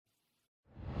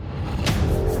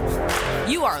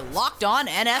You are Locked On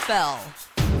NFL,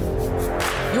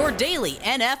 your daily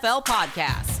NFL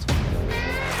podcast.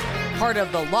 Part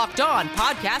of the Locked On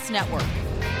Podcast Network,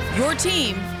 your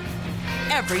team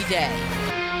every day.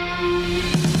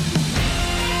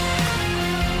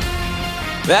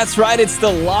 That's right. It's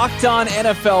the Locked On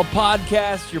NFL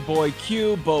podcast. Your boy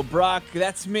Q, Bo Brack.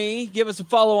 That's me. Give us a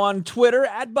follow on Twitter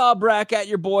at Bob Brack, at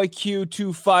your boy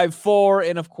Q254.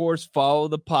 And of course, follow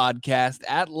the podcast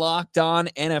at Locked On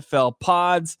NFL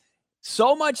Pods.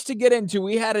 So much to get into.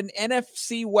 We had an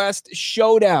NFC West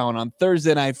showdown on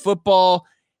Thursday Night Football,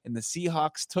 and the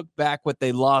Seahawks took back what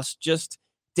they lost just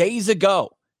days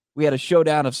ago. We had a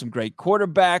showdown of some great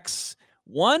quarterbacks.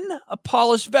 One, a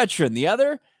polished veteran. The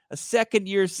other, a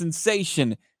second-year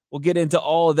sensation. We'll get into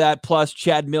all of that, plus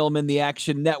Chad Millman, the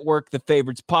Action Network, the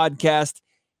Favorites podcast.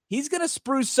 He's going to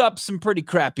spruce up some pretty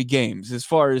crappy games as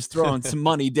far as throwing some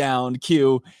money down,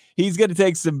 Q. He's going to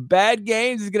take some bad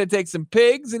games, he's going to take some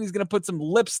pigs, and he's going to put some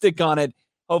lipstick on it,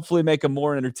 hopefully make them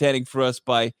more entertaining for us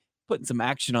by putting some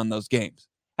action on those games.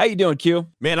 How you doing, Q?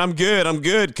 Man, I'm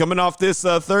good. Coming off this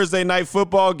Thursday night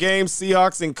football game,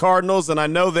 Seahawks and Cardinals, and I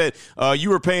know that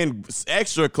you were paying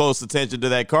extra close attention to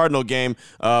that Cardinal game.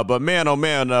 But man, oh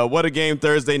man, what a game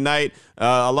Thursday night.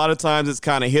 A lot of times it's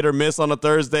kind of hit or miss on a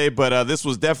Thursday, but this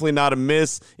was definitely not a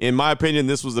miss. In my opinion,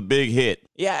 this was a big hit.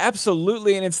 Yeah,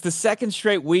 absolutely. And it's the second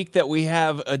straight week that we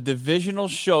have a divisional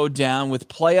showdown with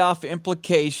playoff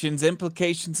implications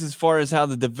as far as how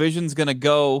the division's going to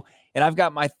go. And I've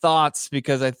got my thoughts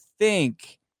because I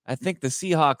think the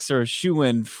Seahawks are a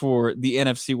shoo-in for the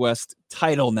NFC West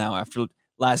title now after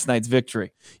last night's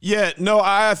victory. Yeah, no,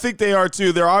 I think they are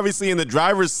too. They're obviously in the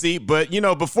driver's seat, but, you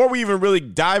know, before we even really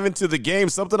dive into the game,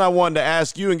 something I wanted to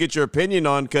ask you and get your opinion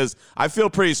on, because I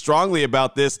feel pretty strongly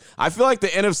about this. I feel like the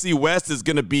NFC West is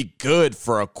going to be good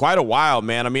for quite a while,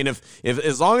 man. I mean, if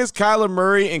as long as Kyler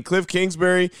Murray and Cliff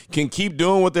Kingsbury can keep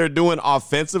doing what they're doing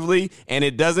offensively and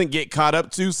it doesn't get caught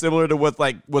up to similar to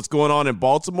what's going on in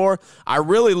Baltimore, I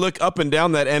really look up and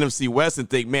down that NFC West and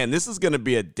think, man, this is going to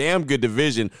be a damn good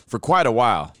division for quite a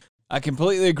while. I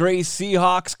completely agree.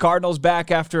 Seahawks, Cardinals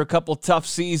back after a couple tough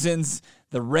seasons.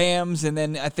 The Rams, and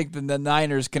then I think the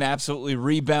Niners can absolutely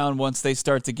rebound once they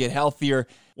start to get healthier.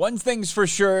 One thing's for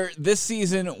sure, this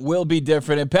season will be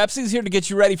different, and Pepsi's here to get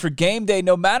you ready for game day.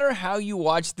 No matter how you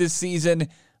watch this season, I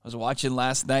was watching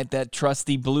last night that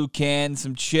trusty blue can,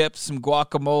 some chips, some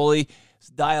guacamole. It's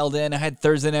dialed in. I had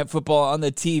Thursday Night Football on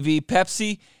the TV.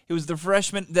 Pepsi, it was the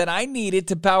refreshment that I needed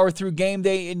to power through game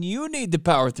day, and you need to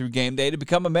power through game day to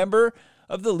become a member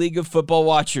of the League of Football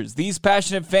Watchers. These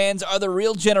passionate fans are the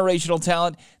real generational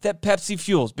talent that Pepsi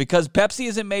fuels, because Pepsi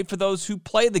isn't made for those who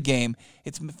play the game.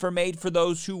 It's made for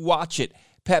those who watch it.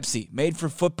 Pepsi, made for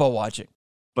football watching.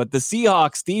 But the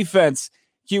Seahawks defense,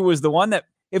 Q, was the one that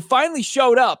it finally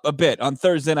showed up a bit on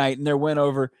Thursday night in their win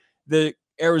over the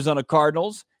Arizona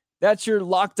Cardinals. That's your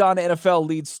Locked On NFL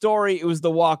lead story. It was the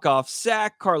walk-off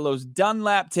sack, Carlos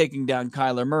Dunlap taking down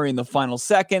Kyler Murray in the final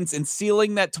seconds and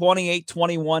sealing that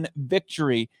 28-21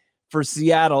 victory for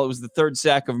Seattle. It was the third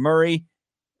sack of Murray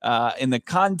in the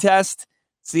contest.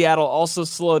 Seattle also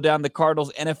slowed down the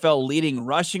Cardinals' NFL leading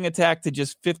rushing attack to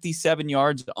just 57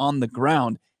 yards on the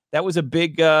ground. That was a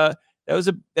big that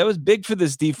was big for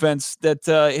this defense that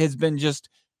has been just.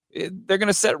 They're going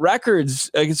to set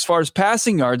records as far as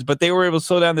passing yards, but they were able to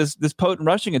slow down this potent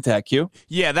rushing attack, Q.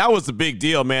 Yeah, that was a big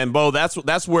deal, man. Bo,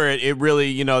 that's where it really,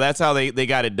 you know, that's how they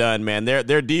got it done, man.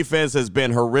 Their defense has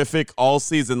been horrific all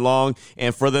season long,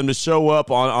 and for them to show up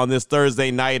on this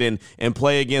Thursday night and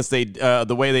play against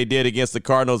the way they did against the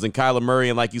Cardinals and Kyler Murray,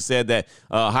 and like you said, that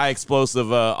high explosive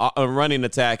running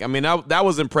attack, I mean, that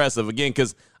was impressive, again,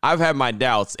 because I've had my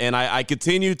doubts, and I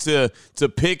continue to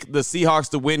pick the Seahawks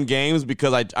to win games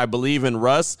because I believe in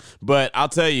Russ. But I'll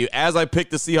tell you, as I picked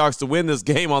the Seahawks to win this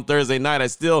game on Thursday night, I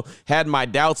still had my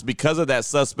doubts because of that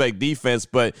suspect defense.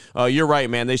 But you're right,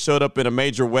 man. They showed up in a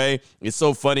major way. It's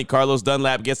so funny. Carlos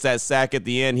Dunlap gets that sack at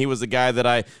the end. He was a guy that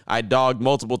I dogged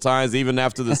multiple times, even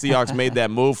after the Seahawks made that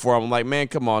move for him. I'm like, man,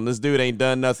 come on. This dude ain't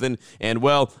done nothing. And,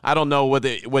 well, I don't know what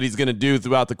he's going to do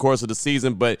throughout the course of the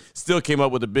season, but still came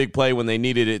up with a big play when they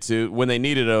needed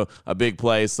a big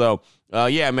play. So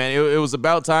yeah, man, it was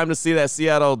about time to see that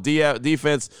Seattle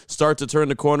defense start to turn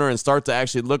the corner and start to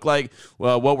actually look like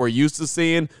what we're used to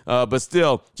seeing. But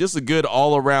still, just a good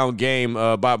all-around game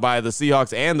by the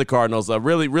Seahawks and the Cardinals. I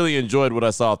really enjoyed what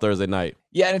I saw Thursday night.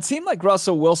 Yeah, and it seemed like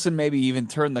Russell Wilson maybe even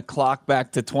turned the clock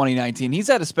back to 2019. He's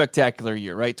had a spectacular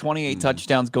year, right? 28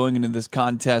 touchdowns going into this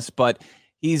contest, but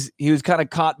he was kind of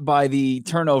caught by the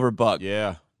turnover bug.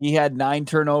 Yeah. He had 9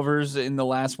 turnovers in the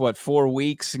last, 4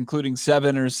 weeks, including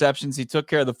 7 interceptions. He took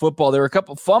care of the football. There were a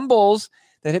couple fumbles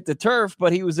that hit the turf,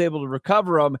 but he was able to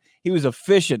recover them. He was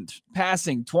efficient,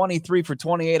 passing 23 for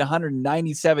 28,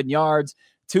 197 yards,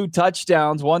 2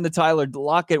 touchdowns, one to Tyler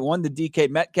Lockett, one to DK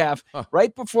Metcalf.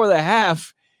 Right before the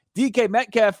half, DK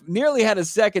Metcalf nearly had a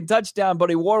second touchdown, but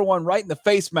he wore one right in the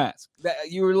face mask.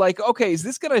 You were like, okay, is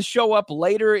this going to show up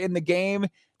later in the game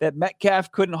that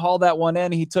Metcalf couldn't haul that one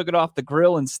in? He took it off the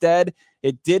grill instead.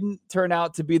 It didn't turn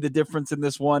out to be the difference in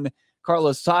this one.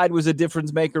 Carlos Hyde was a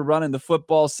difference maker running the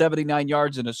football, 79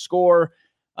 yards and a score.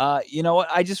 You know what?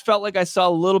 I just felt like I saw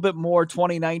a little bit more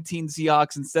 2019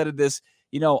 Seahawks instead of this,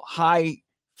 high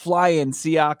flying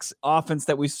Seahawks offense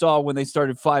that we saw when they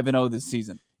started 5-0 this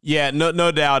season. Yeah,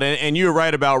 no doubt. And you're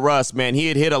right about Russ, man. He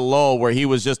had hit a lull where he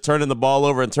was just turning the ball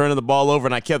over.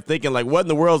 And I kept thinking, like, what in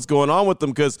the world's going on with him?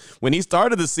 Because when he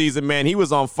started the season, man, he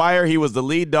was on fire. He was the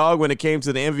lead dog when it came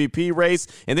to the MVP race.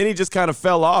 And then he just kind of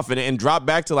fell off and dropped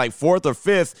back to like 4th or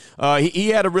 5th. He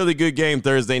had a really good game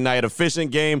Thursday night,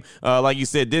 efficient game. Like you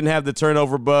said, didn't have the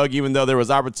turnover bug, even though there was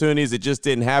opportunities. It just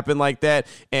didn't happen like that.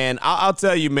 And I'll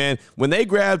tell you, man, when they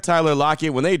grabbed Tyler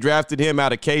Lockett, when they drafted him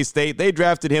out of K-State, they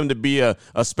drafted him to be a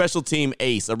special team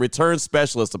ace, a return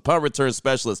specialist, a punt return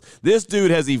specialist. This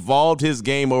dude has evolved his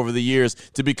game over the years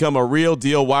to become a real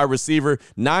deal wide receiver.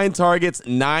 9 targets,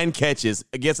 9 catches,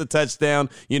 gets a touchdown.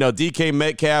 DK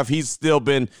Metcalf, he's still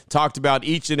been talked about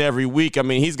each and every week. I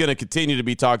mean, he's going to continue to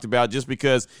be talked about just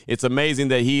because it's amazing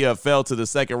that he fell to the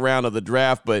second round of the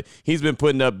draft, but he's been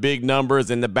putting up big numbers.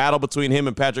 And the battle between him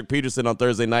and Patrick Peterson on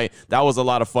Thursday night, that was a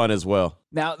lot of fun as well.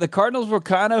 Now, the Cardinals were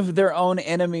kind of their own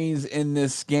enemies in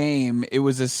this game. It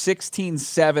was a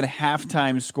 16-7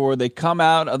 halftime score. They come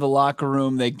out of the locker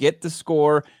room. They get the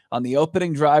score on the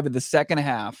opening drive of the second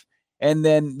half. And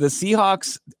then the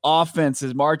Seahawks offense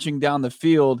is marching down the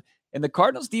field. And the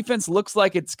Cardinals defense looks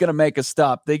like it's going to make a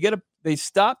stop. They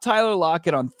stop Tyler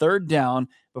Lockett on 3rd down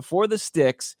before the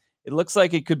sticks. It looks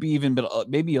like it could be even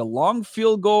maybe a long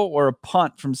field goal or a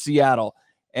punt from Seattle.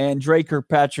 And Dre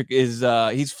Kirkpatrick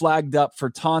he's flagged up for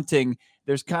taunting.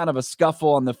 There's kind of a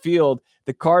scuffle on the field.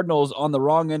 The Cardinals on the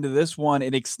wrong end of this one.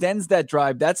 It extends that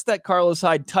drive. That's that Carlos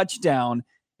Hyde touchdown.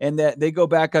 And that they go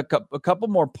back a couple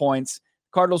more points.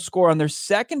 Cardinals score on their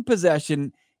second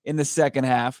possession in the second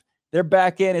half. They're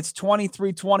back in. It's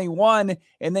 23-21.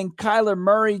 And then Kyler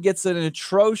Murray gets an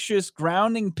atrocious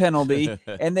grounding penalty.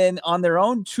 And then on their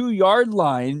own 2-yard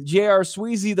line, J.R.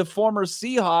 Sweezy, the former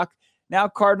Seahawk, now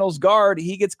Cardinals guard,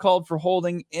 he gets called for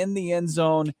holding in the end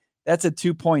zone. That's a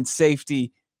 2-point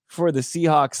safety for the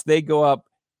Seahawks. They go up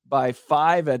by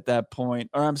 5 at that point,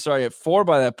 at 4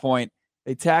 by that point.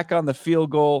 They tack on the field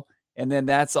goal, and then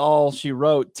that's all she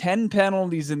wrote. 10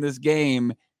 penalties in this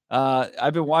game.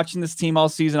 I've been watching this team all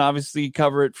season, obviously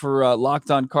cover it for Locked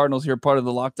On Cardinals here, part of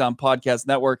the Locked On Podcast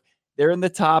Network. They're in the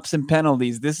tops in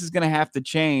penalties. This is going to have to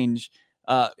change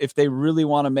if they really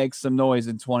want to make some noise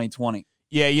in 2020.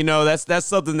 Yeah, that's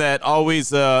something that always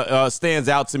stands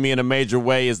out to me in a major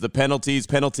way is the penalties,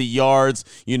 penalty yards.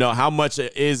 How much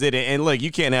is it? And look,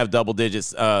 you can't have double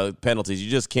digits penalties.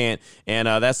 You just can't. And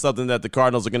that's something that the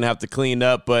Cardinals are going to have to clean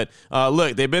up. But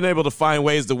look, they've been able to find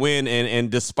ways to win,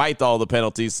 and despite all the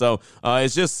penalties. So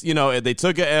it's just, they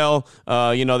took a L.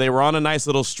 They were on a nice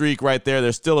little streak right there.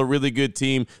 They're still a really good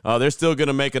team. They're still going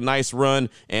to make a nice run.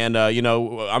 And,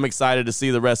 I'm excited to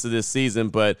see the rest of this season.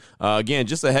 But, again,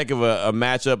 just a heck of a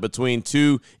matchup between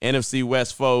 2 NFC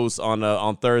West foes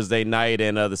on Thursday night,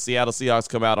 and the Seattle Seahawks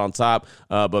come out on top.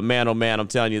 But man, oh man, I'm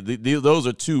telling you, those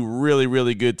are 2 really,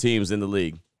 really good teams in the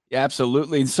league. Yeah,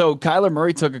 absolutely. And so Kyler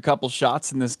Murray took a couple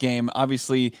shots in this game.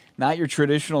 Obviously, not your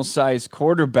traditional size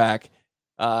quarterback.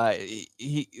 They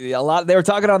were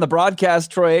talking on the broadcast.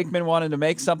 Troy Aikman wanted to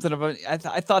make something of it.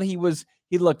 I thought he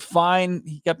looked fine.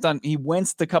 He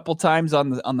winced a couple times on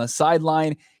the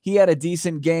sideline. He had a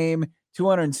decent game.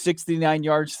 269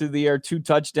 yards through the air, 2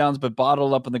 touchdowns, but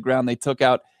bottled up on the ground. They took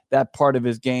out that part of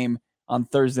his game on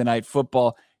Thursday Night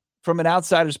Football. From an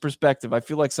outsider's perspective, I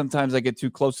feel like sometimes I get too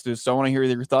close to this, so I want to hear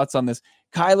your thoughts on this.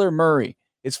 Kyler Murray,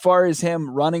 as far as him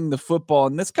running the football,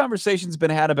 and this conversation's been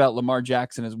had about Lamar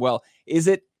Jackson as well. Is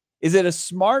it a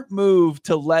smart move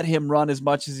to let him run as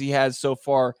much as he has so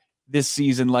far this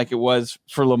season like it was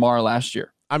for Lamar last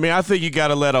year? I mean, I think you got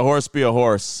to let a horse be a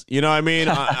horse. You know what I mean?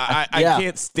 I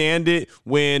can't stand it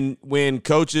when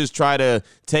coaches try to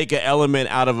take an element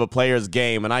out of a player's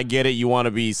game. And I get it. You want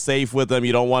to be safe with them.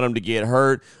 You don't want them to get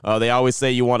hurt. They always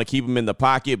say you want to keep them in the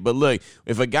pocket. But look,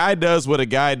 if a guy does what a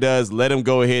guy does, let him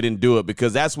go ahead and do it,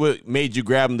 because that's what made you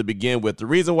grab him to begin with. The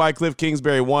reason why Cliff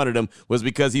Kingsbury wanted him was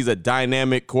because he's a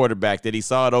dynamic quarterback that he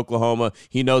saw at Oklahoma.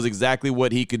 He knows exactly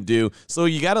what he can do. So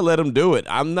you got to let him do it.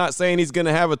 I'm not saying he's going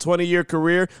to have a 20-year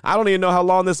career. here, I don't even know how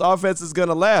long this offense is going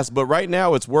to last. But right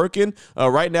now it's working.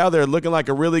 Right now they're looking like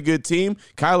a really good team.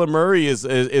 Kyler Murray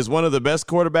is one of the best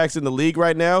quarterbacks in the league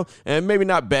right now. And maybe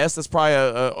not best. That's probably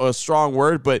a strong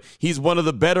word. But he's one of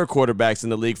the better quarterbacks in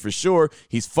the league for sure.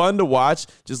 He's fun to watch.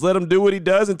 Just let him do what he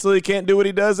does until he can't do what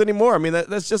he does anymore. I mean,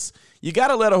 that's just – you got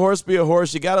to let a horse be a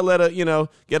horse. You got to let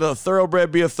get a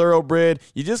thoroughbred be a thoroughbred.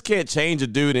 You just can't change a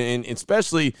dude, and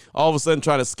especially all of a sudden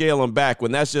trying to scale him back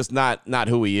when that's just not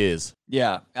who he is.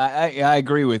 Yeah, I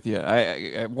agree with you.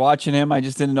 I watching him, I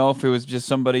just didn't know if it was just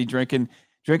somebody drinking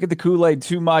the Kool-Aid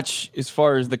too much as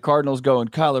far as the Cardinals go.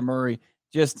 And Kyler Murray,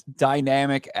 just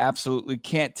dynamic, absolutely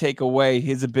can't take away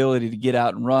his ability to get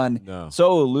out and run. No.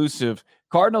 So elusive.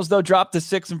 Cardinals, though, dropped to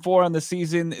 6-4 on the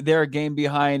season. They're a game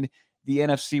behind the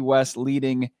NFC West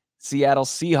leading Seattle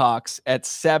Seahawks at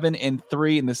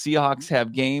 7-3, and the Seahawks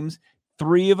have games,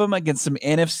 3 of them against some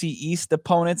NFC East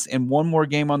opponents, and 1 more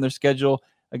game on their schedule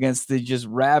against the just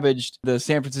ravaged the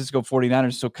San Francisco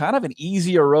 49ers. So kind of an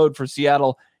easier road for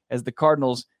Seattle as the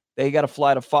Cardinals. They got to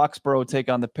fly to Foxborough, take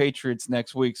on the Patriots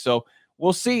next week. So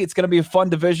we'll see. It's going to be a fun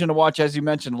division to watch, as you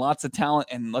mentioned. Lots of talent,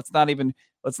 and let's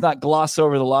not gloss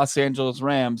over the Los Angeles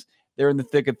Rams. They're in the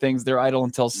thick of things. They're idle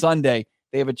until Sunday.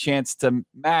 They have a chance to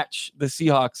match the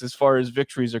Seahawks as far as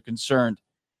victories are concerned.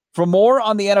 For more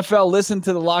on the NFL, listen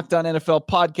to the Locked On NFL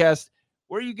podcast,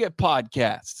 where you get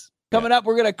podcasts. Coming up,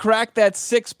 we're going to crack that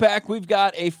 6-pack. We've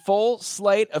got a full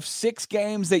slate of 6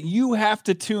 games that you have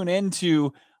to tune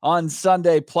into on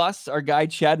Sunday, plus our guy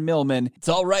Chad Millman. It's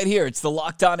all right here. It's the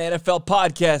Locked On NFL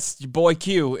podcast, your boy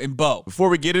Q and Bo. Before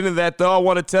we get into that, though, I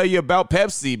want to tell you about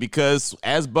Pepsi because,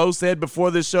 as Bo said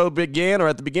before this show began, or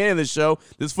at the beginning of the show,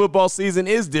 this football season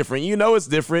is different. You know it's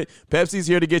different. Pepsi's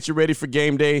here to get you ready for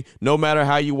game day, no matter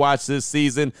how you watch this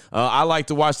season. I like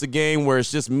to watch the game where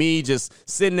it's just me just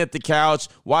sitting at the couch,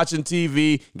 watching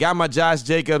TV, got my Josh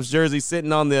Jacobs jersey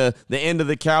sitting on the end of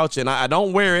the couch, and I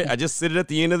don't wear it. I just sit it at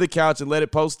the end of the couch and let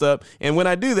it post up. And when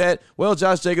I do that, well,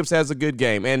 Josh Jacobs has a good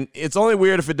game. And it's only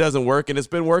weird if it doesn't work, and it's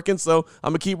been working, so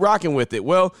I'm going to keep rocking with it.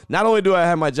 Well, not only do I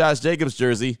have my Josh Jacobs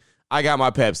jersey, I got my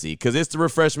Pepsi because it's the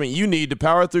refreshment you need to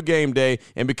power through game day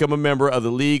and become a member of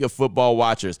the League of Football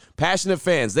Watchers. Passionate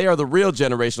fans, they are the real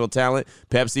generational talent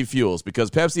Pepsi fuels because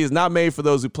Pepsi is not made for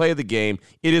those who play the game.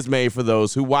 It is made for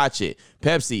those who watch it.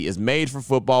 Pepsi is made for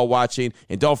football watching.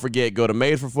 And don't forget, go to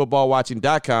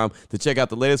madeforfootballwatching.com to check out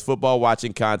the latest football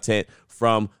watching content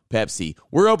from Pepsi.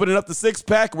 We're opening up the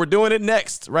 6-pack. We're doing it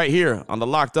next right here on the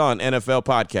Locked On NFL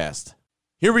podcast.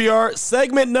 Here we are,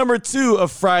 segment number 2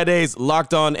 of Friday's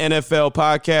Locked On NFL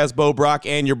podcast. Bo, Brack,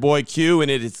 and your boy Q,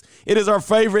 and it is our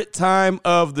favorite time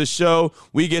of the show.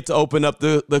 We get to open up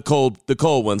the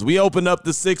cold ones. We open up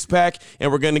the 6-pack,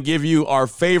 and we're going to give you our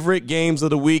favorite games of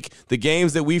the week, the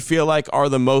games that we feel like are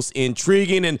the most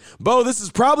intriguing. And Bo, this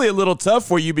is probably a little tough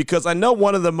for you because I know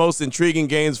one of the most intriguing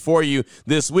games for you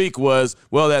this week was,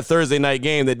 well, that Thursday night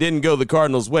game that didn't go the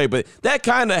Cardinals' way, but that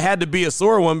kind of had to be a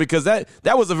sore one because that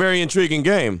was a very intriguing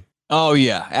game. Oh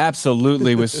yeah,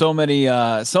 absolutely. With so much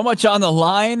on the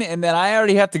line, and then I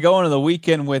already have to go into the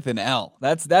weekend with an L.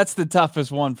 That's the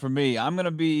toughest one for me. I'm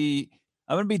gonna be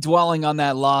dwelling on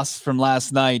that loss from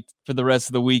last night for the rest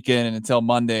of the weekend and until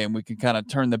Monday, and we can kind of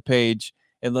turn the page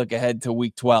and look ahead to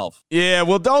week 12. Yeah,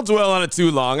 well, don't dwell on it too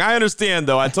long. I understand,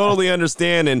 though. I totally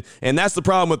understand, and that's the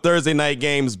problem with Thursday night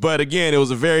games. But, again, it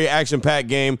was a very action-packed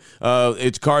game.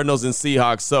 It's Cardinals and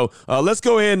Seahawks. So let's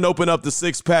go ahead and open up the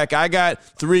 6-pack. I got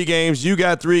 3 games. You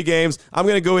got 3 games. I'm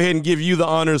going to go ahead and give you the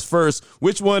honors first.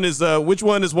 Which one is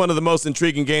one of the most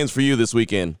intriguing games for you this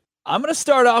weekend? I'm going to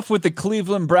start off with the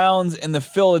Cleveland Browns and the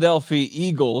Philadelphia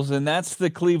Eagles, and that's the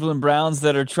Cleveland Browns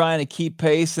that are trying to keep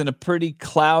pace in a pretty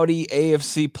cloudy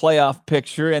AFC playoff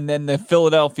picture, and then the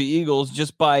Philadelphia Eagles,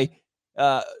 just by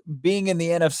being in the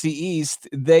NFC East,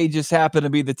 they just happen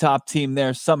to be the top team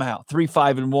there somehow.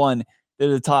 3-5-1, they're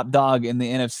the top dog in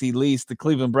the NFC least. The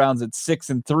Cleveland Browns at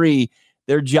 6-3,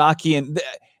 they're jockeying.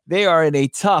 They are in a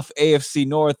tough AFC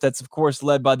North that's, of course,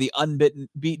 led by the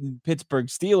unbeaten Pittsburgh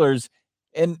Steelers.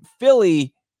 And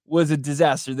Philly was a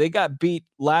disaster. They got beat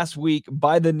last week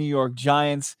by the New York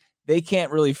Giants. They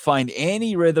can't really find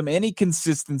any rhythm, any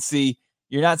consistency.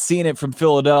 You're not seeing it from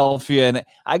Philadelphia. And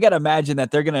I got to imagine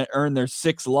that they're going to earn their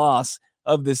 6th loss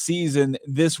of the season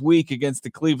this week against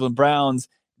the Cleveland Browns.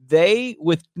 They,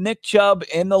 with Nick Chubb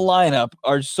in the lineup,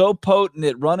 are so potent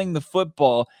at running the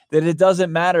football that it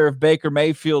doesn't matter if Baker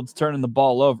Mayfield's turning the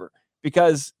ball over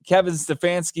because Kevin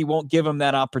Stefanski won't give him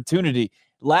that opportunity.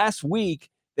 Last week,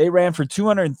 they ran for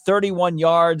 231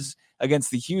 yards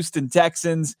against the Houston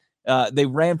Texans. They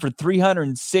ran for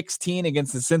 316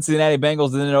 against the Cincinnati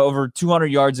Bengals and then over 200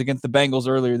 yards against the Bengals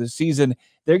earlier this season.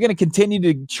 They're going to continue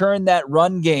to churn that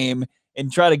run game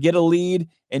and try to get a lead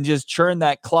and just churn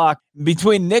that clock.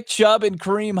 Between Nick Chubb and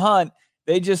Kareem Hunt,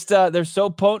 they're so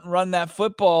potent run that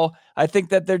football. I think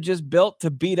that they're just built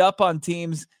to beat up on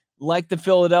teams like the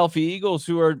Philadelphia Eagles,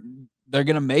 they're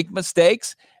going to make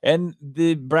mistakes, and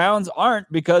the Browns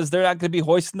aren't, because they're not going to be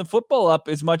hoisting the football up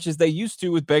as much as they used to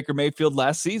with Baker Mayfield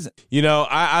last season.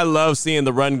 I love seeing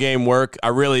the run game work. I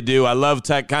really do. I love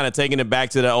kind of taking it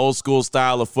back to the old school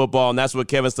style of football, and that's what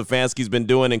Kevin Stefanski's been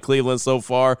doing in Cleveland so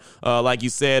far. Like you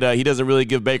said, he doesn't really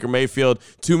give Baker Mayfield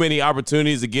too many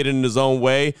opportunities to get in his own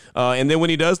way, and then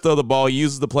when he does throw the ball, he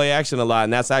uses the play action a lot,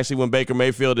 and that's actually when Baker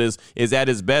Mayfield is at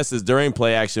his best, is during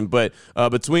play action. But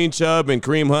between Chubb and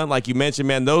Kareem Hunt, like you mentioned,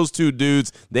 man, those two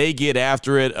dudes, they get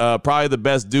after it. Probably the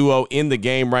best duo in the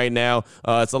game right now.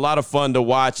 It's a lot of fun to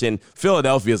watch, and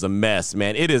Philadelphia is a mess,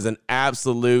 man. It is an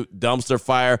absolute dumpster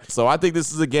fire. So I think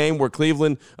this is a game where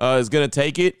Cleveland is going to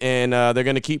take it, and they're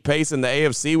going to keep pace in the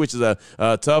AFC, which is a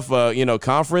tough,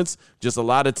 conference. Just a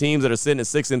lot of teams that are sitting at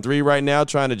 6-3 right now,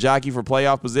 trying to jockey for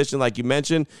playoff position, like you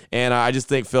mentioned. And I just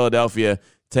think Philadelphia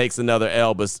takes another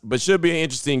L, but should be an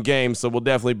interesting game. So we'll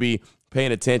definitely be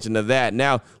paying attention to that.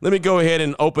 Now, let me go ahead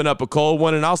and open up a cold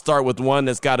one, and I'll start with one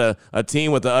that's got a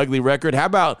team with an ugly record. How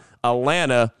about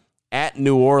Atlanta at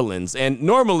New Orleans? And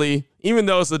normally, even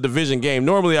though it's a division game,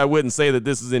 normally I wouldn't say that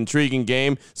this is an intriguing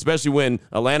game, especially when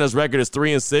Atlanta's record is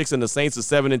 3-6 and the Saints are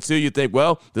 7-2. You think,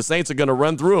 well, the Saints are going to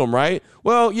run through them, right?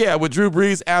 Well, yeah, with Drew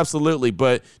Brees, absolutely.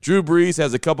 But Drew Brees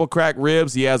has a couple cracked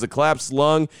ribs. He has a collapsed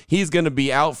lung. He's going to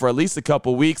be out for at least a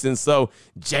couple weeks. And so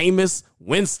Jameis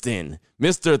Winston,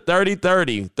 Mr.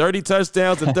 30-30, 30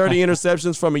 touchdowns and 30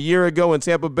 interceptions from a year ago in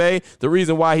Tampa Bay. The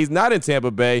reason why he's not in Tampa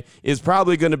Bay is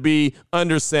probably going to be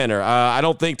under center. I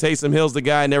don't think Taysom Hill's the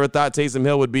guy. I never thought Taysom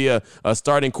Hill would be a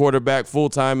starting quarterback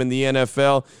full-time in the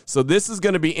NFL. So this is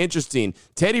going to be interesting.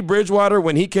 Teddy Bridgewater,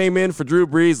 when he came in for Drew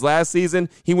Brees last season,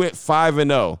 he went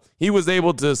 5-0. He was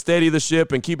able to steady the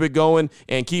ship and keep it going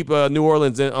and keep New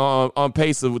Orleans on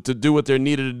pace to do what they're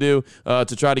needed to do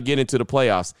to try to get into the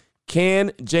playoffs. Can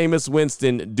Jameis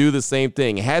Winston do the same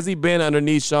thing? Has he been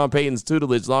underneath Sean Payton's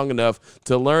tutelage long enough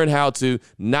to learn how to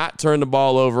not turn the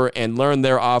ball over and learn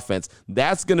their offense?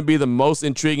 That's going to be the most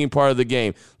intriguing part of the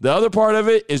game. The other part of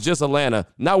it is just Atlanta.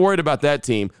 Not worried about that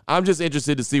team. I'm just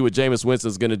interested to see what Jameis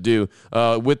Winston's going to do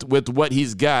with what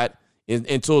he's got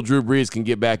until Drew Brees can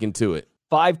get back into it.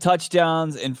 5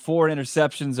 touchdowns and 4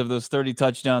 interceptions of those 30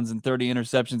 touchdowns and 30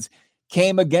 interceptions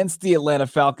came against the Atlanta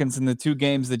Falcons in the 2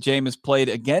 games that Jameis played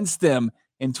against them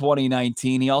in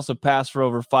 2019. He also passed for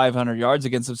over 500 yards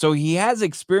against them. So he has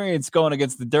experience going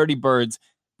against the Dirty Birds,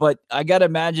 but I got to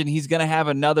imagine he's going to have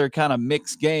another kind of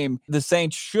mixed game. The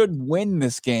Saints should win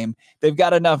this game. They've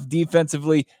got enough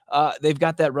defensively. They've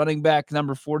got that running back,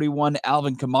 number 41,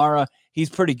 Alvin Kamara. He's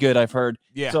pretty good, I've heard.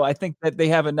 Yeah. So I think that they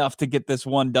have enough to get this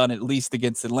one done, at least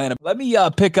against Atlanta. Let me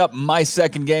pick up my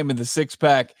second game in the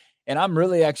 6-pack. And I'm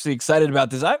really actually excited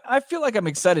about this. I feel like I'm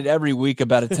excited every week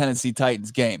about a Tennessee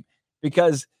Titans game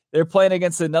because they're playing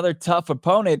against another tough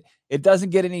opponent. It doesn't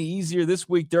get any easier this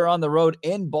week. They're on the road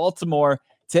in Baltimore,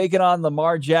 taking on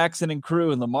Lamar Jackson and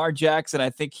crew. And Lamar Jackson, I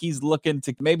think he's looking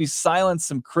to maybe silence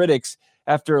some critics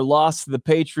after a loss to the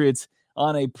Patriots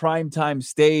on a primetime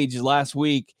stage last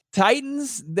week.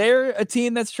 Titans, they're a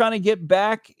team that's trying to get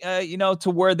back, to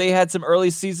where they had some early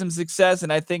season success.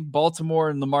 And I think Baltimore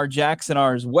and Lamar Jackson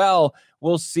are as well.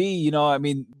 We'll see.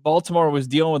 Baltimore was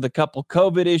dealing with a couple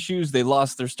COVID issues. They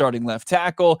lost their starting left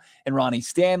tackle and Ronnie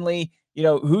Stanley.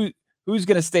 Who's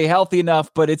going to stay healthy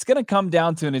enough? But it's going to come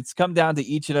down to, and it's come down to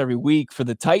each and every week for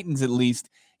the Titans, at least,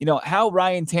 how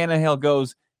Ryan Tannehill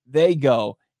goes, they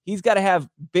go. He's got to have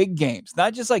big games,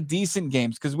 not just like decent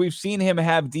games, because we've seen him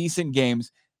have decent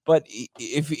games. But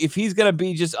if he's going to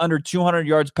be just under 200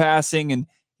 yards passing and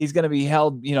he's going to be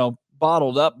held,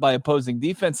 bottled up by opposing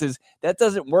defenses, that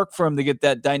doesn't work for him to get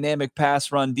that dynamic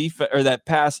pass run defense or that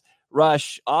pass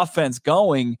rush offense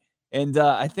going. And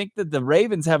I think that the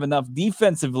Ravens have enough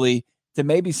defensively to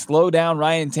maybe slow down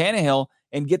Ryan Tannehill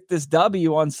and get this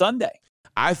W on Sunday.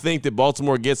 I think that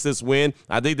Baltimore gets this win.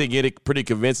 I think they get it pretty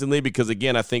convincingly because,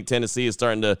 again, I think Tennessee is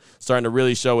starting to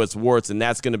really show its warts, and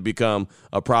that's going to become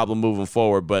a problem moving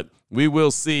forward. But we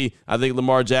will see. I think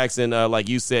Lamar Jackson, like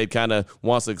you said, kind of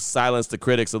wants to silence the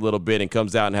critics a little bit and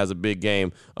comes out and has a big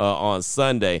game on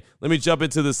Sunday. Let me jump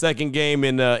into the second game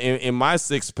in my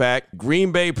 6-pack.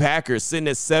 Green Bay Packers sitting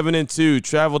at 7-2,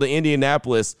 travel to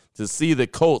Indianapolis to see the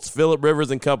Colts, Phillip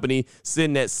Rivers and company,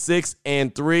 sitting at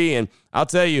 6-3. And I'll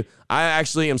tell you, I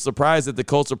actually am surprised that the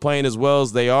Colts are playing as well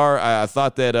as they are. I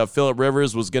thought that Phillip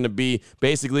Rivers was going to be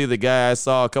basically the guy I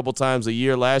saw a couple times a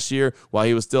year last year while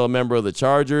he was still a member of the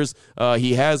Chargers.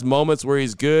 He has moments where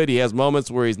he's good. He has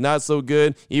moments where he's not so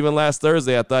good. Even last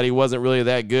Thursday, I thought he wasn't really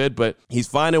that good, but he's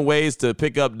finding ways to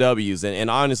pick up W's. And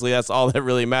honestly, that's all that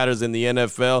really matters in the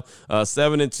NFL.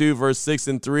 7-2 versus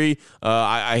 6-3.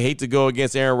 I hate to go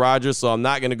against Aaron Rodgers, so I'm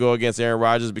not going to go against Aaron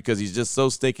Rodgers because he's just so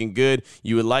stinking good.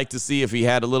 You would like to see if he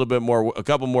had a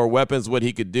couple more weapons, what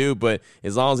he could do. But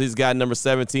as long as he's got number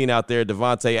 17 out there,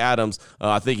 Devontae Adams,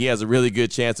 I think he has a really good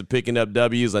chance of picking up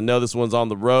W's. I know this one's on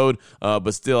the road,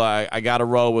 but still, I got to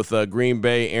roll with Green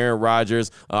Bay, Aaron Rodgers.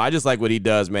 I just like what he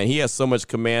does, man. He has so much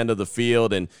command of the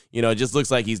field, and it just looks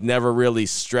like he's never really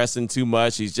stressing too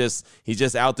much. He's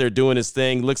just out there doing his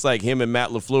thing. Looks like him and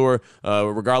Matt LaFleur,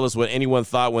 regardless what anyone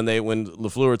thought when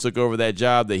LaFleur took over that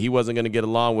job, that he wasn't going to get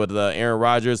along with Aaron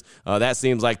Rodgers. That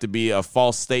seems like to be a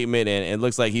false statement, and it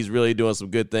looks like he's really doing some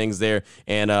good things there.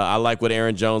 And I like what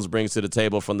Aaron Jones brings to the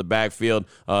table from the backfield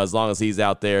as long as he's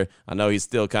out there. I know he's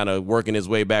still kind of working his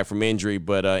way back from injury,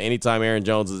 but anytime Aaron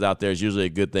Jones is out there is usually a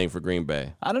good thing for Green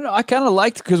Bay. I don't know. I kind of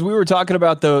liked, because we were talking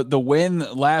about the win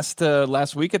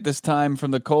last week at this time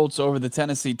from the Colts over the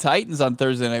Tennessee Titans on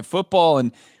Thursday Night Football,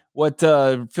 and what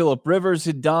Phillip Rivers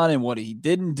had done and what he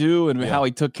didn't do and how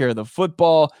he took care of the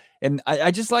football. And I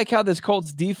just like how this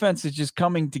Colts defense is just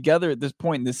coming together at this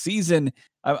point in the season.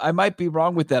 I might be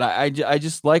wrong with that. I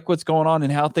just like what's going on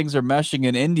and how things are meshing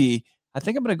in Indy. I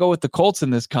think I'm going to go with the Colts in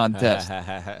this contest.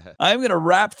 I'm going to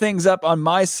wrap things up on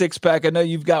my six-pack. I know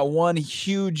you've got one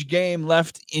huge game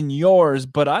left in yours,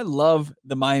 but I love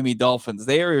the Miami Dolphins.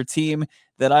 They are a team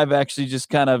that I've actually just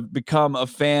kind of become a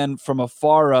fan from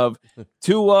afar of.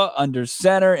 Tua under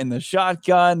center in the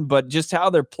shotgun, but just how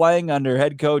they're playing under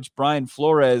head coach Brian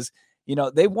Flores.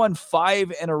 They won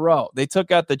 5 in a row. They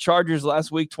took out the Chargers last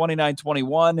week,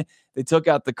 29-21. They took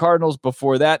out the Cardinals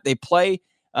before that. They played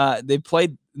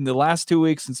in the last 2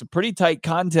 weeks in some pretty tight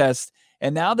contests,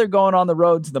 and now they're going on the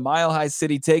road to the Mile High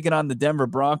City, taking on the Denver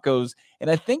Broncos. And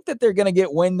I think that they're going to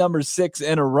get win number 6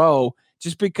 in a row,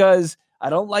 just because I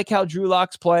don't like how Drew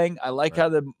Lock's playing. I like how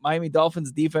the Miami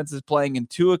Dolphins defense is playing, and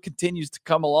Tua continues to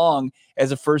come along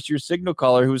as a first-year signal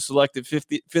caller who was selected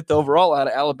 5th overall out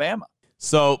of Alabama.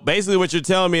 So basically what you're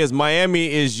telling me is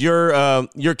Miami is your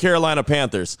Carolina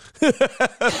Panthers.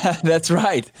 That's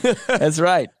right. That's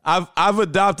right. I've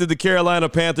adopted the Carolina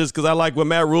Panthers because I like what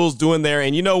Matt Rule's doing there.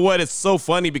 And you know what? It's so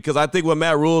funny because I think what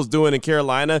Matt Rule's doing in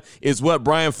Carolina is what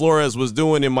Brian Flores was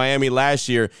doing in Miami last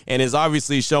year and is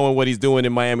obviously showing what he's doing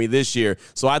in Miami this year.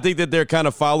 So I think that they're kind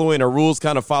of following, or Rule's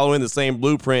kind of following the same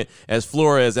blueprint as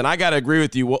Flores. And I got to agree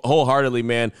with you wholeheartedly,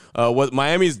 man. What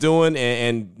Miami's doing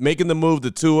and making the move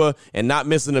to Tua and not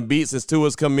missing a beat since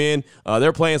Tua's come in.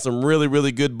 They're playing some really,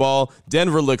 really good ball.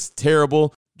 Denver looks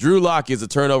terrible. Drew Lock is a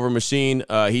turnover machine.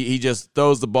 He just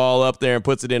throws the ball up there and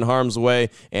puts it in harm's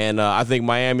way. And I think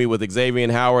Miami with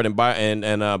Xavier Howard and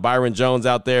Byron Jones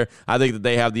out there, I think that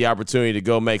they have the opportunity to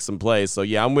go make some plays. So,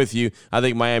 yeah, I'm with you. I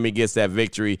think Miami gets that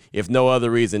victory. If no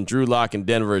other reason, Drew Lock and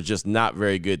Denver are just not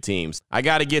very good teams. I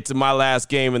got to get to my last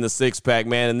game in the six-pack,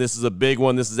 man, and this is a big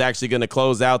one. This is actually going to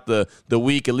close out the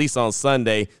week, at least on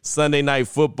Sunday. Sunday Night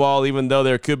Football, even though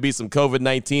there could be some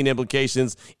COVID-19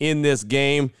 implications in this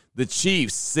game. The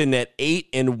Chiefs sitting at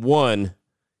 8-1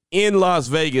 in Las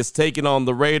Vegas, taking on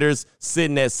the Raiders,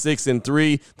 sitting at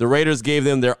 6-3. The Raiders gave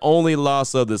them their only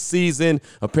loss of the season.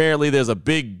 Apparently, there's a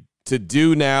big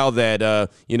to-do now that,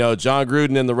 John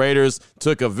Gruden and the Raiders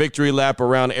took a victory lap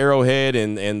around Arrowhead,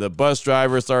 and the bus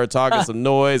driver started talking some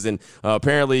noise, and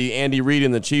apparently Andy Reid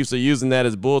and the Chiefs are using that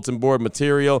as bulletin board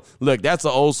material. Look, that's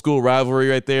an old-school rivalry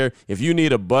right there. If you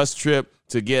need a bus trip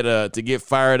to get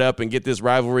fired up and get this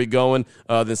rivalry going,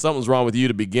 then something's wrong with you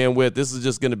to begin with. This is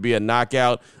just going to be a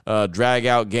knockout,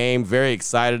 drag-out game. Very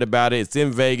excited about it. It's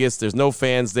in Vegas. There's no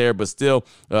fans there, but still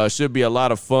should be a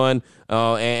lot of fun.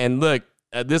 And look,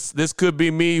 this could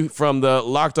be me from the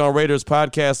Locked On Raiders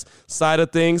podcast side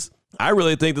of things. I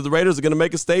really think that the Raiders are going to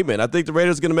make a statement. I think the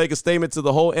Raiders are going to make a statement to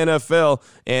the whole NFL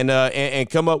and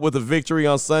come up with a victory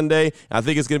on Sunday. I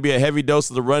think it's going to be a heavy dose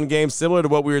of the run game, similar to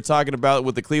what we were talking about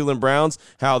with the Cleveland Browns,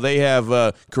 how they have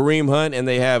Kareem Hunt and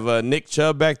they have Nick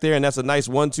Chubb back there, and that's a nice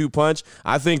 1-2 punch.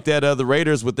 I think that the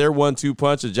Raiders, with their 1-2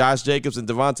 punch of Josh Jacobs and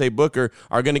Devontae Booker,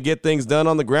 are going to get things done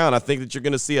on the ground. I think that you're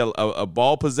going to see a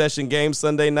ball possession game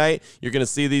Sunday night. You're going to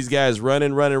see these guys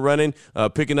running,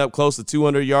 picking up close to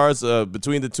 200 yards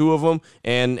between the two of of them,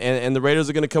 and the Raiders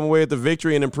are going to come away with the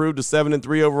victory and improve to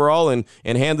 7-3 overall, and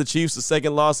hand the Chiefs the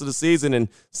second loss of the season and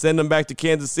send them back to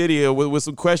Kansas City with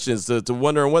some questions to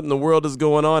wondering what in the world is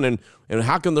going on and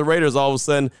how come the Raiders all of a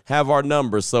sudden have our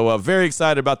numbers. So very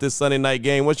excited about this Sunday night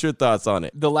game. What's your thoughts on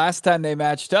it? The last time they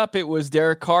matched up, it was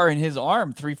Derek Carr and his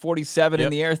arm, 347 in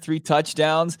the air, 3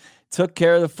 touchdowns, took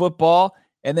care of the football.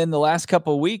 And then the last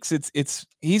couple of weeks,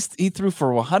 he threw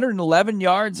for 111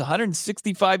 yards,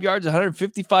 165 yards,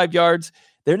 155 yards.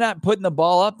 They're not putting the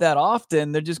ball up that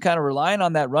often. They're just kind of relying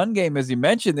on that run game, as you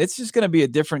mentioned. It's just going to be a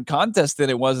different contest than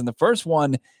it was in the first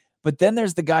one. But then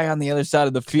there's the guy on the other side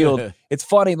of the field. It's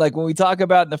funny, like when we talk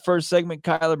about in the first segment,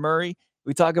 Kyler Murray,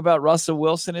 we talk about Russell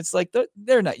Wilson. It's like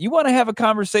they're not. You want to have a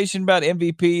conversation about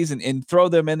MVPs and throw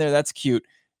them in there. That's cute.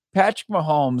 Patrick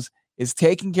Mahomes is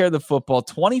taking care of the football,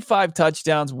 25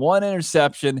 touchdowns, 1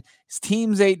 interception. His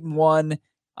team's 8-1.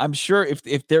 I'm sure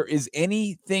if there is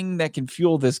anything that can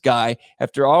fuel this guy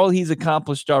after all he's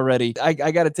accomplished already, I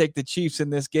got to take the Chiefs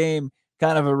in this game,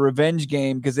 kind of a revenge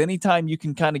game, because anytime you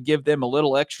can kind of give them a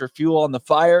little extra fuel on the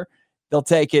fire, they'll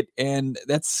take it, and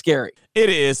that's scary. It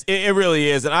is. It really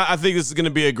is. And I think this is going to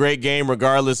be a great game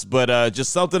regardless, but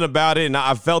just something about it, and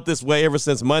I've felt this way ever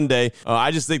since Monday.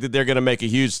 I just think that they're going to make a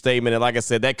huge statement, and like I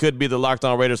said, that could be the Locked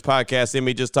On Raiders podcast and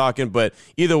me just talking, but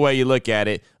either way you look at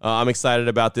it, I'm excited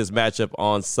about this matchup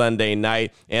on Sunday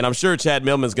night, and I'm sure Chad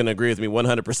Millman's going to agree with me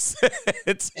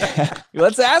 100%.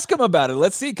 Let's ask him about it.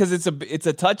 Let's see, because it's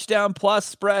a touchdown plus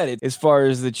spread as far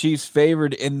as the Chiefs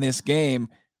favored in this game.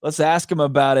 Let's ask him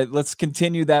about it. Let's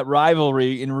continue that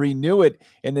rivalry and renew it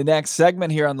in the next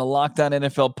segment here on the Locked On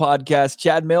NFL podcast.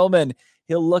 Chad Millman,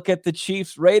 he'll look at the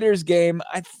Chiefs-Raiders game.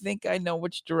 I think I know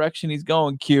which direction he's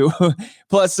going, Q.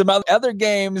 Plus some other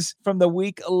games from the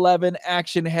Week 11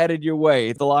 action headed your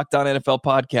way. The Locked On NFL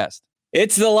podcast.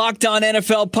 It's the Locked On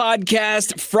NFL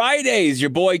podcast. Fridays, your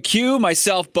boy Q,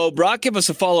 myself, Bo Brack. Give us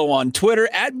a follow on Twitter,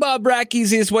 at Bob Brack.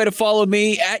 Easiest way to follow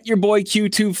me, at your boy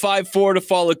Q254 to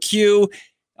follow Q.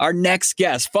 Our next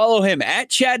guest, follow him at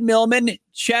Chad Millman.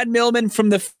 Chad Millman from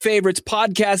the Favorites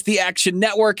podcast, The Action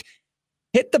Network.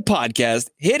 Hit the podcast,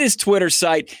 hit his Twitter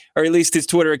site, or at least his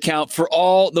Twitter account for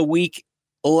all the Week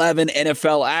 11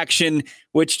 NFL action,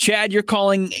 which, Chad, you're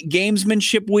calling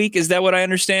gamesmanship week. Is that what I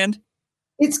understand?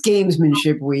 It's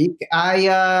gamesmanship week.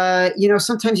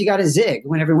 Sometimes you got to zig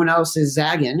when everyone else is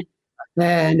zagging.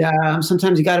 And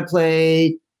sometimes you got to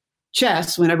play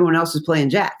chess when everyone else is playing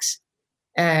jacks.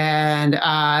 And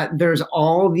there's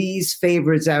all these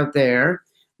favorites out there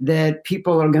that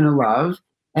people are going to love.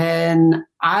 And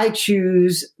I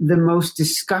choose the most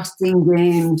disgusting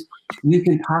games you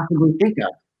can possibly think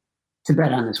of to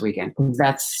bet on this weekend, because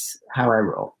that's how I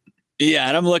roll. Yeah,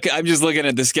 and I'm just looking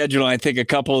at the schedule, and I think a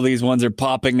couple of these ones are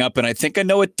popping up, and I think I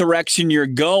know what direction you're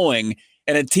going.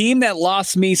 And a team that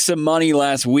lost me some money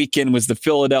last weekend was the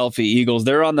Philadelphia Eagles.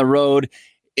 They're on the road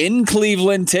in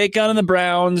Cleveland, take on the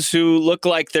Browns, who look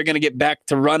like they're going to get back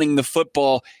to running the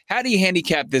football. How do you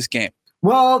handicap this game?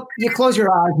 Well, you close your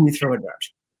eyes and you throw a dart.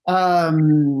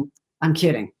 I'm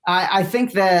kidding. I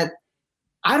think that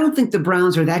I don't think the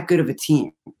Browns are that good of a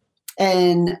team.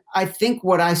 And I think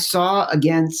what I saw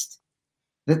against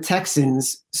the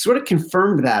Texans sort of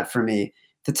confirmed that for me.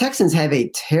 The Texans have a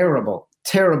terrible,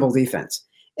 terrible defense.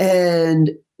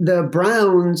 And the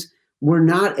Browns were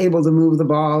not able to move the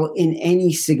ball in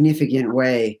any significant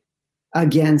way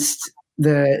against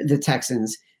the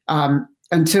Texans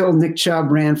until Nick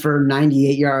Chubb ran for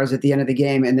 98 yards at the end of the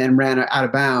game and then ran out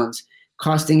of bounds,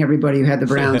 costing everybody who had the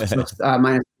Browns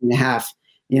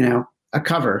 -3.5, a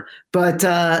cover. But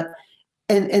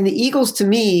and the Eagles, to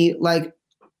me,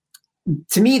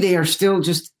 they are still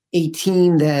just a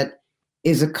team that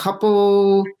is a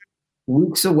couple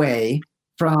weeks away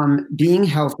from being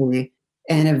healthy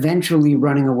and eventually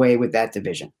running away with that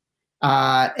division.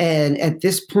 And at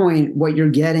this point, what you're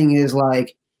getting is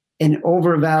like an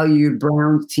overvalued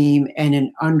Browns team and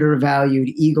an undervalued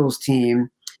Eagles team.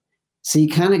 So you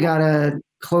kind of got to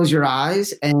close your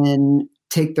eyes and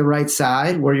take the right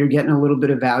side where you're getting a little bit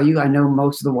of value. I know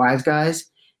most of the wise guys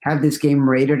have this game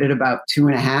rated at about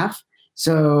 2.5.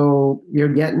 So you're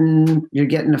getting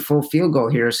a full field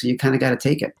goal here, so you kind of got to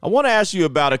take it. I want to ask you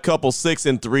about a couple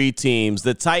 6-3 teams.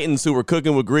 The Titans, who were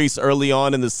cooking with grease early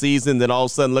on in the season, then all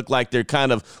of a sudden look like they're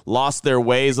kind of lost their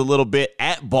ways a little bit.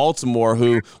 At Baltimore,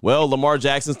 who, well, Lamar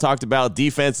Jackson's talked about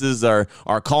defenses are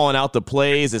calling out the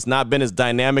plays. It's not been as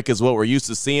dynamic as what we're used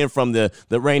to seeing from the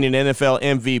reigning NFL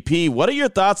MVP. What are your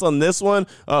thoughts on this one?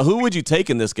 Who would you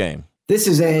take in this game? This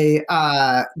is a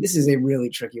really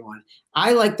tricky one.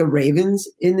 I like the Ravens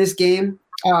in this game.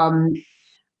 I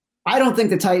don't think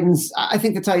the Titans. I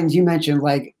think the Titans, you mentioned,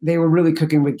 like they were really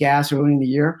cooking with gas early in the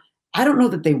year. I don't know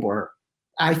that they were.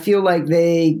 I feel like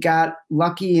they got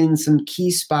lucky in some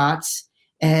key spots,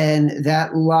 and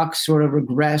that luck sort of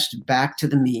regressed back to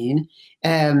the mean.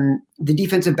 The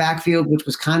defensive backfield, which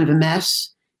was kind of a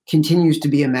mess, continues to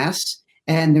be a mess,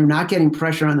 and they're not getting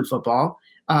pressure on the football,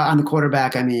 on the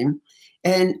quarterback, I mean.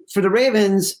 And for the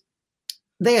Ravens,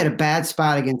 they had a bad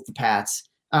spot against the Pats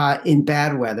in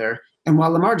bad weather. And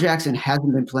while Lamar Jackson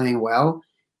hasn't been playing well,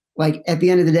 like at the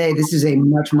end of the day, this is a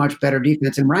much, much better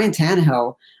defense. And Ryan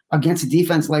Tannehill, against a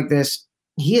defense like this,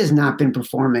 he has not been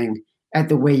performing at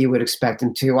the way you would expect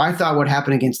him to. I thought what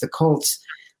happened against the Colts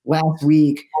last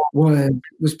week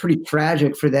was pretty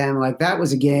tragic for them. Like, that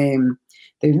was a game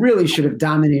they really should have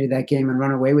dominated that game and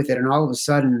run away with it. And all of a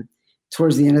sudden,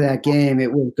 towards the end of that game,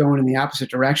 it was going in the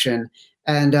opposite direction.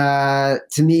 And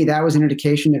to me, that was an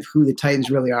indication of who the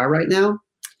Titans really are right now.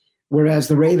 Whereas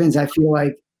the Ravens, I feel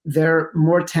like they're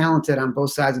more talented on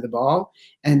both sides of the ball,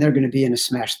 and they're going to be in a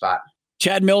smash spot.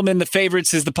 Chad Millman, The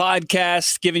Favorites is the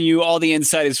podcast, giving you all the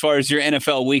insight as far as your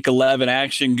NFL Week 11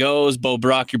 action goes. Bo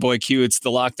Brack, your boy Q, it's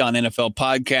the Locked On NFL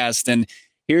podcast. And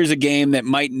here's a game that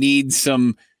might need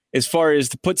some, as far as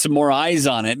to put some more eyes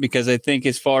on it, because I think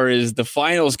as far as the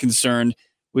final is concerned,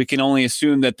 we can only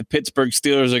assume that the Pittsburgh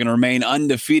Steelers are going to remain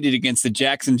undefeated against the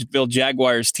Jacksonville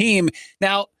Jaguars team.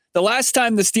 Now, the last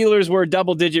time the Steelers were a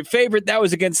double-digit favorite, that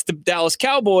was against the Dallas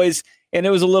Cowboys, and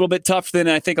it was a little bit tougher than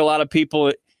I think a lot of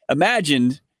people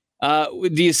imagined. Do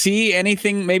you see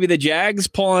anything, maybe the Jags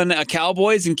pulling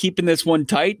Cowboys and keeping this one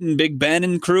tight, and Big Ben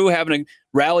and crew having to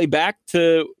rally back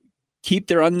to keep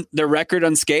their record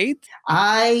unscathed?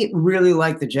 I really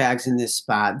like the Jags in this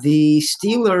spot. The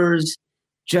Steelers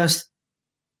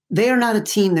they are not a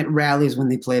team that rallies when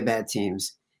they play bad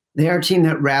teams. They are a team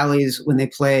that rallies when they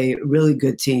play really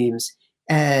good teams.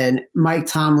 And Mike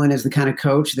Tomlin is the kind of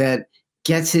coach that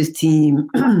gets his team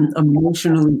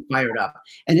emotionally fired up.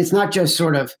 And it's not just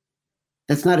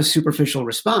that's not a superficial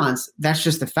response. That's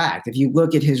just the fact. If you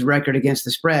look at his record against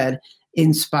the spread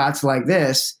in spots like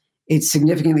this, it's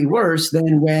significantly worse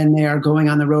than when they are going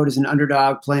on the road as an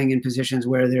underdog, playing in positions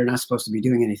where they're not supposed to be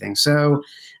doing anything. So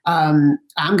I'm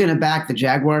going to back the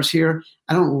Jaguars here.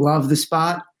 I don't love the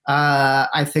spot.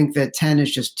 I think that 10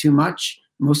 is just too much.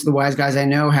 Most of the wise guys I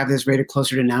know have this rated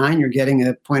closer to 9. You're getting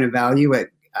a point of value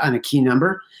on a key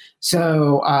number.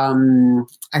 So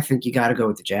I think you got to go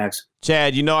with the Jags.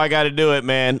 Chad, I got to do it,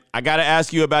 man. I got to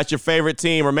ask you about your favorite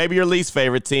team, or maybe your least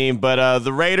favorite team, but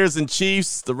the Raiders and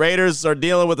Chiefs. The Raiders are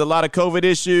dealing with a lot of COVID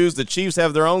issues. The Chiefs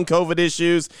have their own COVID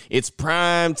issues. It's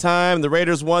prime time. The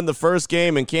Raiders won the first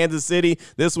game in Kansas City.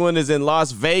 This one is in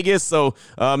Las Vegas, so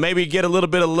maybe get a little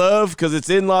bit of love because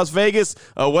it's in Las Vegas.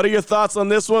 What are your thoughts on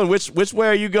this one? Which way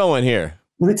are you going here?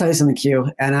 Let me tell you something,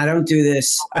 Q, and I don't do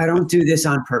this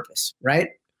on purpose, right?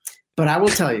 But I will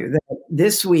tell you that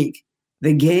this week,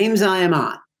 the games I am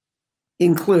on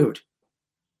include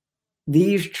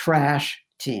these trash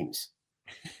teams: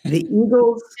 the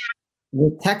Eagles,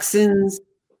 the Texans,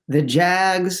 the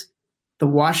Jags, the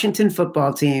Washington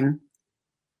football team.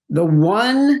 The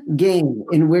one game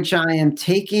in which I am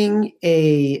taking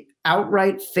a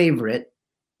outright favorite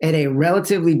at a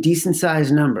relatively decent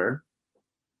sized number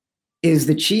is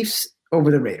the Chiefs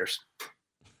over the Raiders.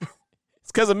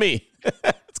 It's because of me.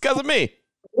 It's because of me.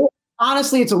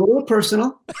 Honestly, it's a little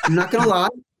personal. I'm not going to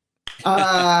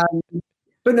lie.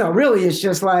 But no, really, it's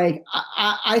just like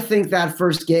I think that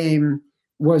first game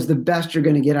was the best you're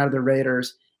going to get out of the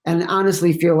Raiders. And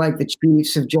honestly feel like the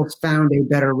Chiefs have just found a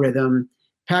better rhythm.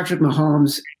 Patrick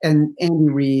Mahomes and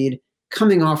Andy Reid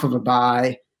coming off of a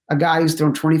bye, a guy who's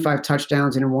thrown 25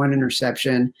 touchdowns and 1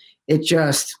 interception. It's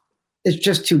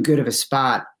just too good of a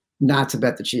spot not to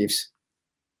bet the Chiefs.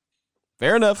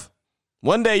 Fair enough.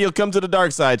 One day you'll come to the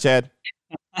dark side, Chad.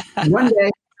 One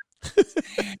day.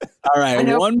 All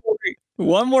right,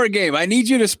 one more game. I need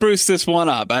you to spruce this one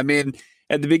up. I mean,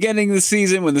 at the beginning of the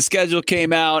season when the schedule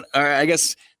came out, or I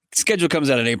guess schedule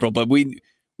comes out in April, but we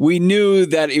knew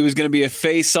that it was going to be a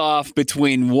face-off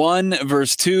between 1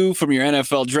 versus 2 from your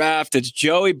NFL draft. It's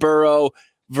Joey Burrow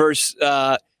versus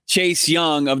Chase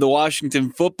Young of the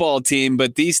Washington football team,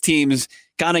 but these teams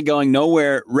kind of going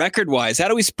nowhere record-wise. How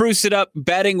do we spruce it up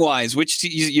betting-wise? Which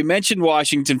you mentioned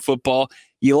Washington football.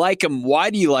 You like them. Why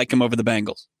do you like them over the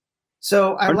Bengals?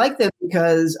 So I like them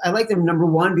because I like them, number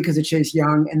one, because of Chase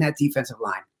Young and that defensive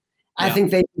line. Yeah. I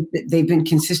think they've been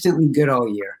consistently good all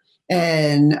year.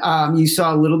 And you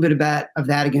saw a little bit of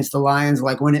that against the Lions,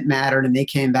 like when it mattered and they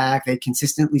came back, they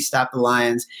consistently stopped the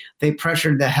Lions. They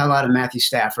pressured the hell out of Matthew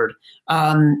Stafford.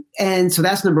 And so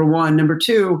that's number one. Number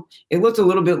two, it looked a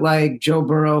little bit like Joe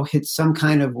Burrow hit some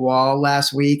kind of wall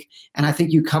last week. And I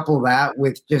think you couple that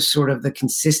with just sort of the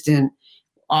consistent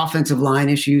offensive line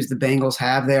issues the Bengals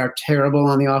have. They are terrible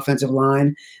on the offensive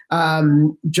line.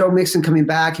 Joe Mixon coming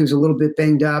back, he was a little bit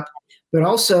banged up. But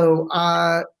also,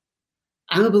 I'm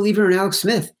a believer in Alex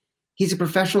Smith. He's a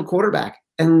professional quarterback.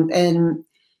 And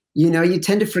you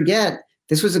tend to forget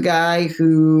this was a guy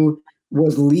who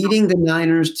was leading the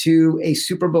Niners to a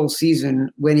Super Bowl season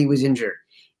when he was injured.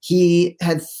 He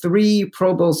had 3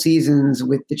 Pro Bowl seasons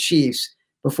with the Chiefs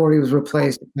before he was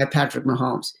replaced by Patrick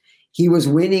Mahomes. He was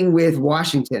winning with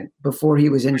Washington before he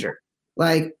was injured.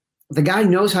 Like, the guy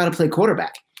knows how to play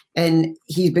quarterback. And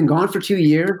he's been gone for 2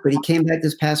 years, but he came back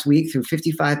this past week through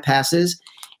 55 passes.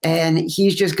 And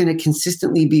he's just going to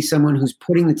consistently be someone who's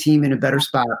putting the team in a better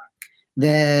spot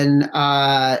than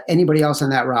anybody else on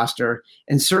that roster.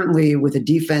 And certainly with a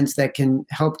defense that can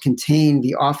help contain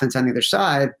the offense on the other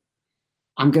side,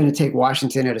 I'm going to take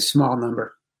Washington at a small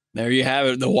number. There you have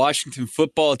it. The Washington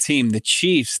football team, the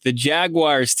Chiefs, the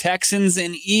Jaguars, Texans,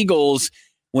 and Eagles.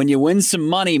 When you win some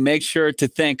money, make sure to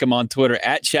thank him on Twitter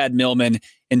at Chad Millman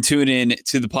and tune in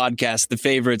to the podcast, The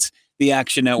Favorites, the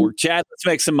Action Network. Chad, let's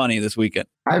make some money this weekend.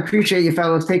 I appreciate you,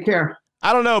 fellas. Take care.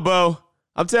 I don't know, Bo.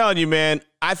 I'm telling you, man,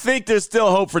 I think there's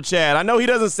still hope for Chad. I know he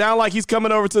doesn't sound like he's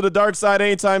coming over to the dark side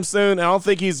anytime soon. I don't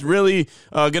think he's really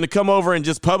going to come over and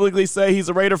just publicly say he's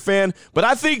a Raider fan. But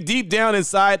I think deep down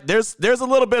inside, there's a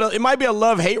little bit of, it might be a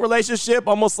love-hate relationship,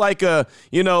 almost like a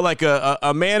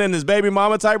man and his baby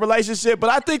mama type relationship. But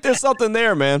I think there's something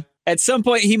there, man. At some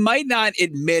point, he might not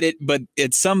admit it, but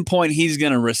at some point, he's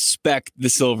going to respect the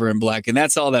silver and black, and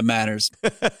that's all that matters.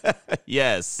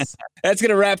 Yes. That's going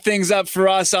to wrap things up for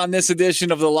us on this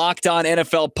edition of the Locked On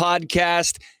NFL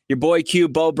podcast. Your boy Q,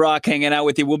 Bo Brock, hanging out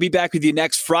with you. We'll be back with you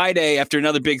next Friday after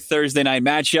another big Thursday night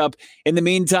matchup. In the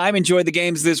meantime, enjoy the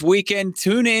games this weekend.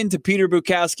 Tune in to Peter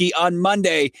Bukowski on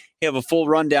Monday. He'll have a full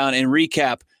rundown and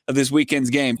recap of this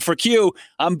weekend's game. For Q,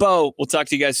 I'm Bo. We'll talk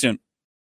to you guys soon.